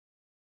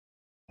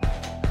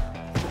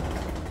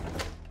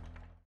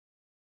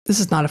This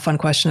is not a fun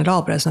question at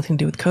all, but it has nothing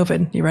to do with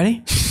COVID. You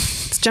ready?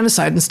 It's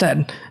genocide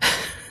instead.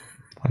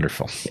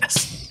 Wonderful.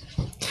 Yes.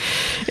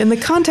 In the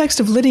context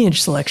of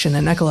lineage selection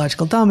and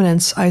ecological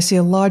dominance, I see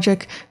a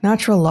logic,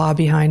 natural law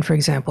behind, for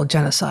example,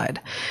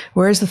 genocide.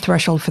 Where is the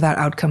threshold for that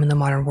outcome in the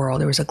modern world?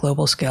 There was a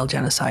global scale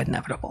genocide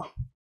inevitable.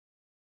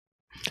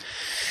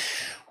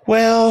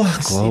 Well,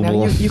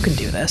 global. You can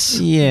do this.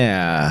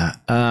 Yeah.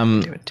 Do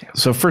it too.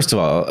 So first of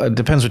all, it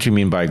depends what you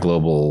mean by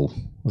global.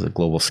 Was it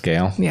global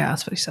scale? Yeah,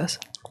 that's what he says.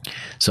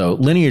 So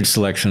lineage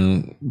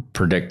selection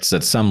predicts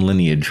that some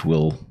lineage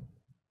will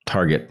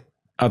target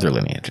other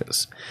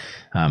lineages.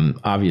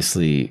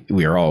 Obviously,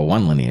 we are all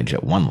one lineage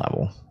at one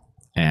level,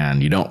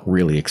 and you don't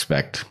really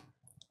expect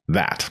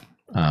that.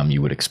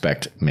 You would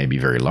expect maybe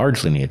very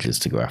large lineages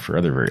to go after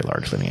other very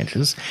large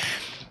lineages.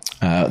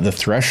 The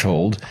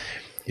threshold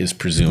is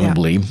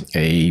presumably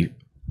a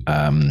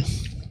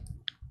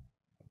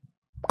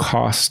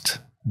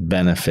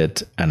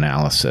cost-benefit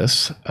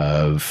analysis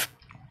of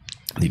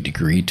the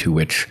degree to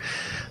which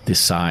the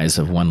size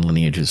of one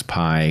lineage's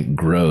pie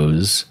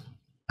grows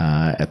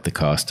at the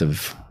cost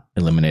of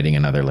eliminating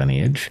another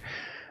lineage.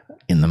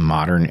 In the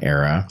modern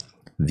era,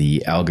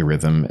 the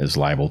algorithm is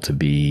liable to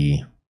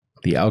be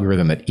the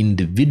algorithm that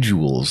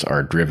individuals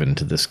are driven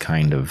to this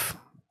kind of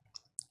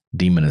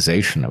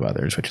demonization of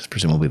others, which is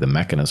presumably the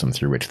mechanism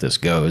through which this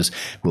goes,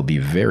 will be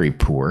very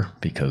poor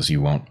because you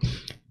won't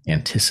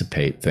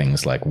anticipate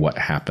things like what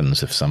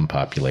happens if some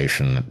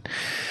population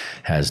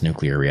has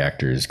nuclear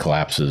reactors,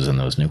 collapses, and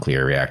those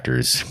nuclear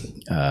reactors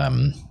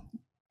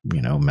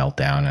melt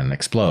down and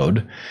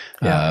explode,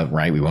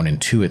 right? We won't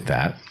intuit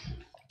that.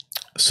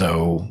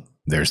 So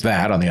there's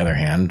that. On the other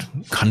hand,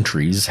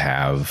 countries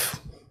have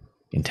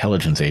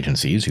intelligence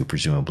agencies who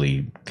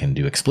presumably can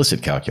do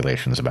explicit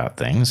calculations about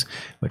things,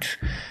 which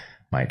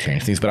might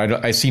change things.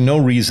 But I see no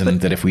reason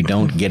that if we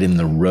don't get in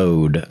the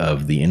road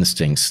of the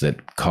instincts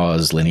that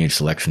cause lineage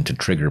selection to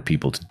trigger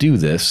people to do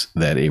this,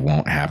 that it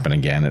won't happen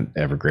again at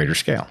ever greater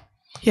scale.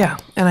 Yeah.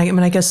 And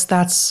I guess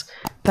that's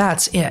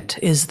it,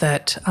 is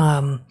that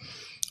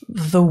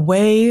the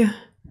way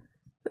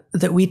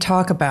that we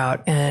talk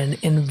about and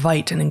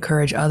invite and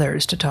encourage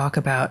others to talk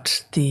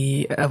about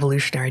the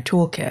evolutionary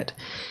toolkit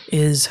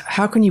is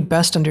how can you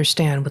best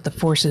understand what the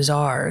forces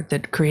are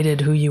that created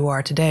who you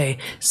are today,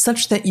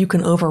 such that you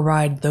can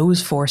override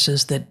those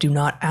forces that do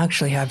not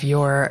actually have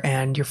your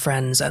and your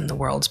friends and the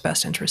world's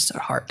best interests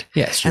at heart.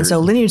 Yes. And so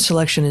lineage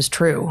selection is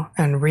true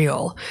and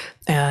real.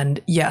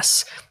 And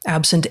yes,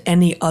 absent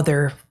any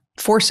other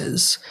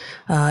forces,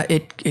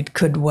 it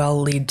could well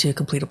lead to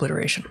complete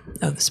obliteration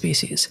of the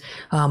species.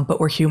 But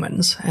we're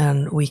humans,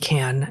 and we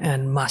can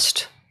and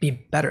must be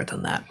better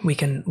than that. We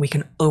can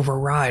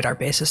override our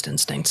basest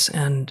instincts,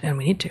 and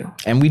we need to.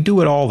 And we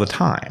do it all the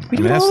time.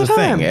 That's the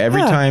thing.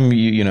 Every time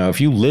if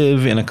you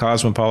live in a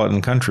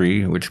cosmopolitan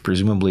country, which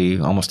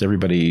presumably almost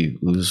everybody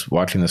who's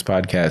watching this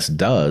podcast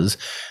does,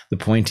 the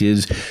point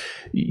is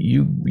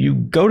you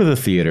go to the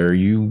theater,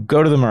 you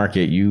go to the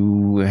market,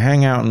 you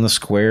hang out in the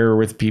square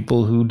with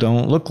people who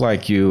don't look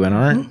like you and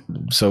aren't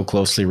so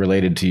closely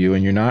related to you,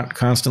 and you're not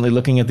constantly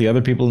looking at the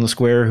other people in the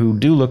square who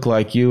do look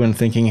like you and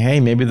thinking, hey,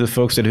 maybe the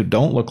folks who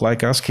don't look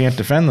like us can't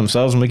defend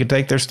themselves and we could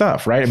take their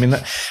stuff, right? I mean,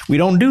 we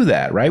don't do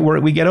that, right?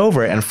 We get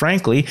over it, and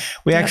frankly,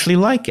 we actually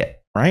like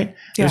it, right?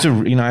 Yeah.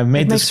 I've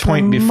made this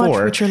point before. Much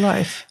richer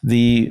life.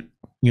 The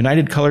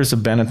United Colors of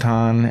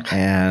Benetton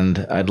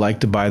and I'd like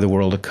to buy the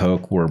world a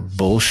Coke were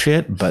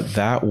bullshit, but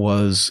that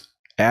was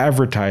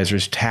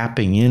advertisers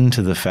tapping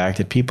into the fact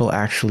that people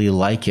actually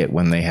like it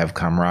when they have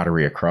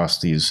camaraderie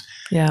across these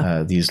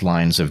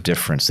lines of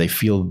difference. They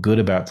feel good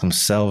about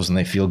themselves and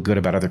they feel good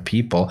about other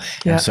people.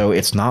 Yeah. And so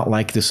it's not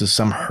like this is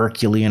some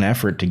Herculean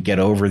effort to get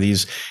over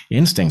these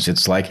instincts.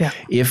 It's like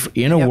if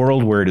in a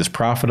world where it is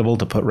profitable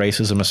to put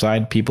racism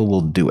aside, people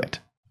will do it.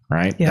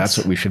 Right? Yes. That's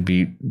what we should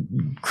be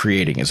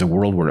creating, is a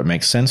world where it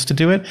makes sense to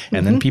do it.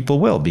 And then people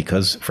will,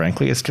 because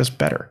frankly, it's just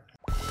better.